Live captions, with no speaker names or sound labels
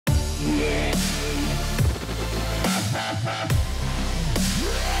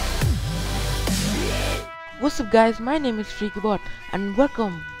What's up guys, my name is FreakiBot and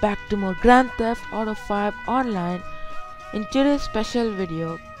welcome back to more Grand Theft Auto 5 Online. In today's special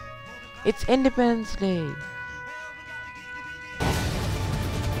video, it's Independence Day.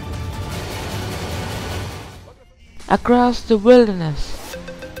 Across the wilderness.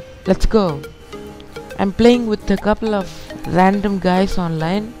 Let's go. I'm playing with a couple of random guys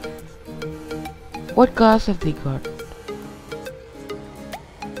online. What cars have they got?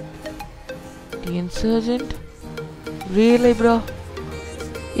 The insurgent? Really bro?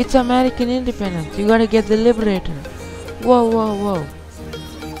 It's American independence, you gotta get the liberator. Whoa whoa whoa.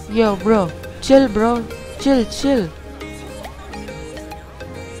 Yo bro, chill bro, chill.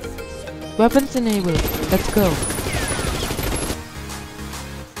 Weapons enabled, let's go.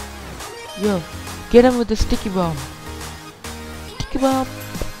 Yo, get him with the sticky bomb. Sticky bomb.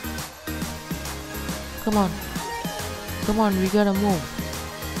 Come on, we gotta move.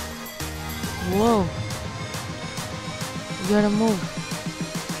 Whoa. We gotta move.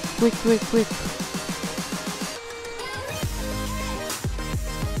 Quick.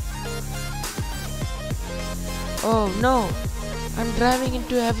 Oh no. I'm driving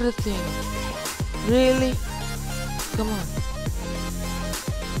into everything. Really? Come on.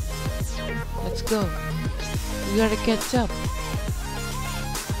 Let's go. We gotta catch up.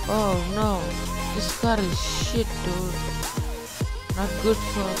 Oh no. This car is shit, dude. Not good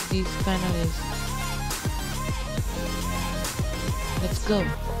for these kind of races. Let's go.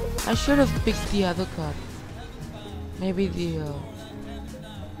 I should have picked the other car. Maybe the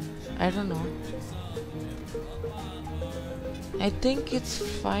I don't know. I think it's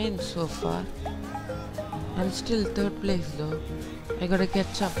fine so far. I'm still third place though. I gotta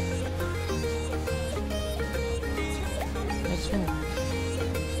catch up. Let's move.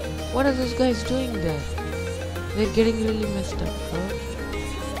 What are those guys doing there? They're getting really messed up, bro.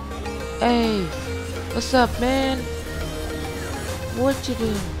 Hey, what's up, man? What you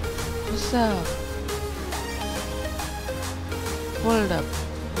doing? What's up? Hold up.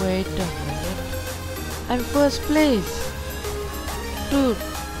 Wait a minute. I'm first place. Dude,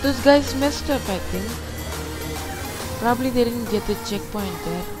 those guys messed up, I think. Probably they didn't get the checkpoint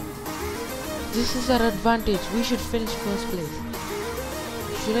there. This is our advantage. We should finish first place.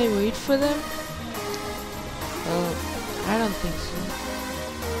 Should I wait for them? I don't think so.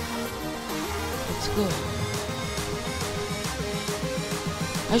 Let's go.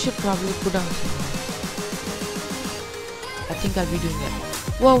 I should probably put down something. I think I'll be doing that.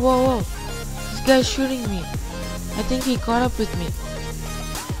 Whoa. This guy's shooting me. I think he caught up with me.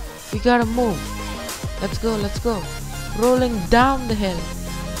 We gotta move. Let's go. Rolling down the hill.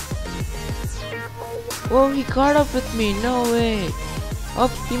 Whoa, he caught up with me. No way. Oh,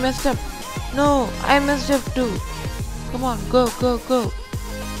 he messed up. No, I messed up too. Come on, go.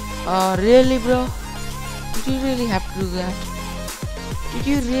 Oh, really, bro? Did you really have to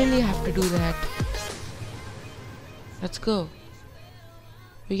do that? Let's go.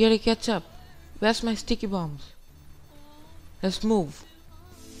 We gotta catch up. Where's my sticky bombs? Let's move.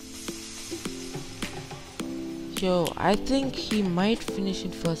 Yo, I think he might finish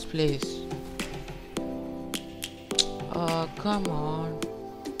in first place. Oh, come on.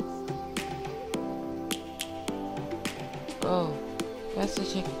 Oh, that's the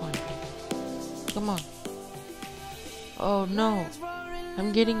checkpoint. Come on. Oh no,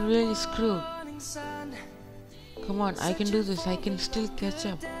 I'm getting really screwed. Come on, I can do this. I can still catch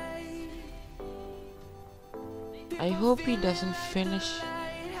up. I hope he doesn't finish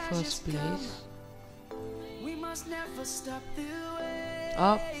first place.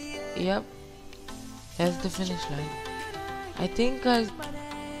 Oh, yep. That's the finish line. I think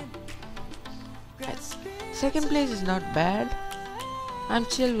second place is not bad. I'm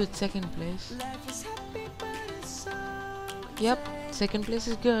chill with second place. Yep, second place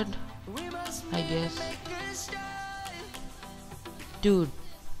is good, I guess. Dude,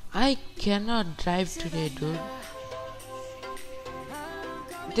 I cannot drive today, dude.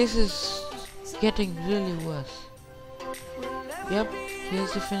 This is getting really worse. Yep,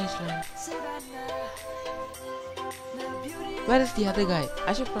 here's the finish line. Where is the other guy?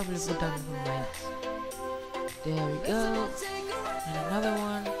 I should probably put down some lights. There we go.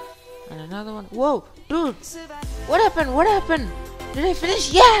 And another one. Whoa, dude! What happened? Did I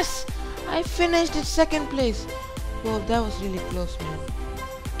finish? Yes! I finished in second place. Whoa, that was really close, man.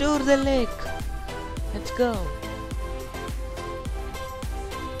 To the lake. Let's go.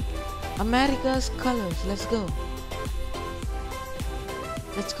 America's colors. Let's go.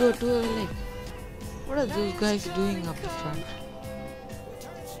 Let's go to the lake. What are those guys doing up front?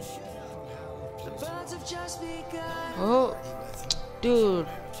 Oh, dude,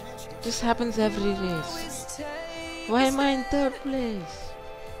 this happens every race. Why am I in third place?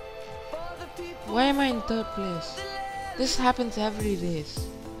 Why am I in third place? This happens every race.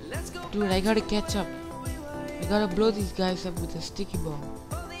 Dude, I gotta catch up. I gotta blow these guys up with a sticky bomb.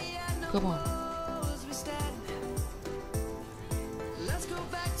 Come on.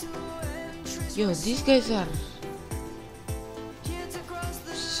 Yo, these guys are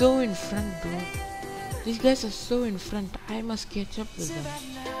so in front, dude. These guys are so in front. I must catch up with them.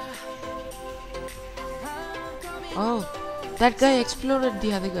 Oh, that guy exploded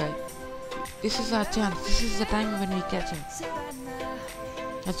the other guy. This is our chance. This is the time when we catch him.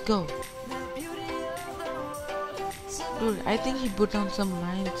 Let's go. Dude, I think he put down some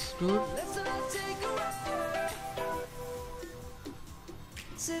mines, dude.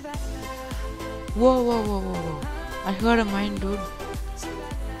 Whoa, whoa, whoa, whoa, whoa. I heard a mine, dude.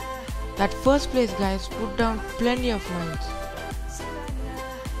 That first place guys put down plenty of mines.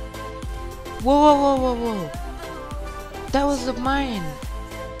 Whoa, whoa, whoa, whoa, whoa. That was the mine.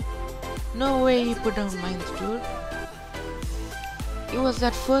 No way he put down mines, dude. It was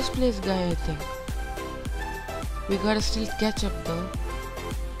that first place guy, I think. We gotta still catch up though.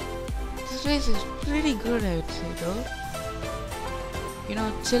 This race is pretty good, I would say though. You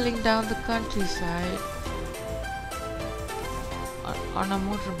know, chilling down the countryside on a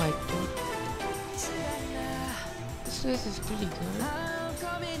motorbike, dude. This race is pretty good.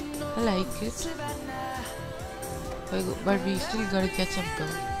 I like it. But we still gotta catch up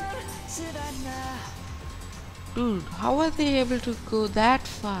though. Dude, how are they able to go that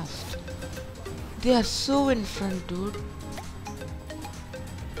fast? They are so in front, dude.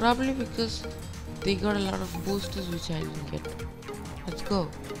 Probably because they got a lot of boosters which I didn't get. Let's go.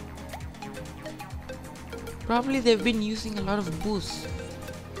 Probably they've been using a lot of boosts.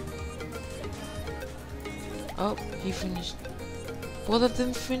 Oh, he finished. Both of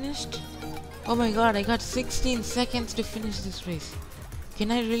them finished? Oh my god, I got 16 seconds to finish this race.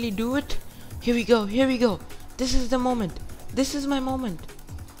 Can I really do it? Here we go, here we go. This is the moment. This is my moment.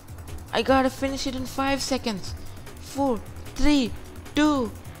 I gotta finish it in 5 seconds. 4, 3,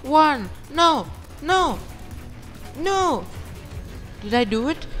 2, 1. No, no, no. Did I do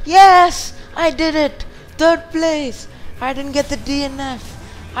it? Yes, I did it. Third place. I didn't get the DNF.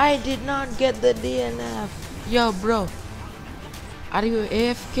 I did not get the DNF. Yo, bro. Are you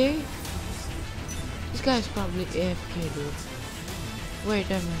AFK? This guy is probably AFK, dude. Wait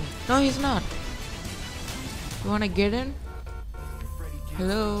a minute. No, he's not. You wanna get in?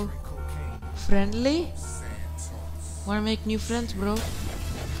 Hello? Friendly? Wanna make new friends, bro?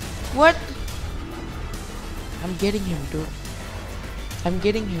 What? I'm getting him, dude. I'm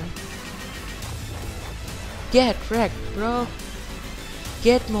getting him. Get wrecked, bro.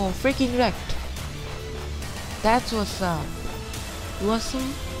 Get more freaking wrecked. That's what's up. You want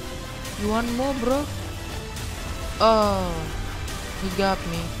some? You want more, bro? Oh, he got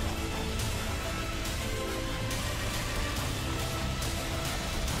me.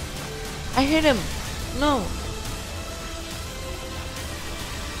 I hit him. No.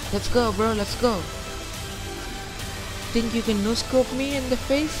 Let's go, bro. Let's go. Think you can no-scope me in the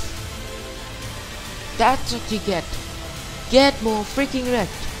face? That's what you get. Get more freaking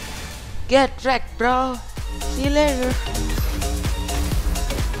wrecked. Get wrecked, bro. See you later.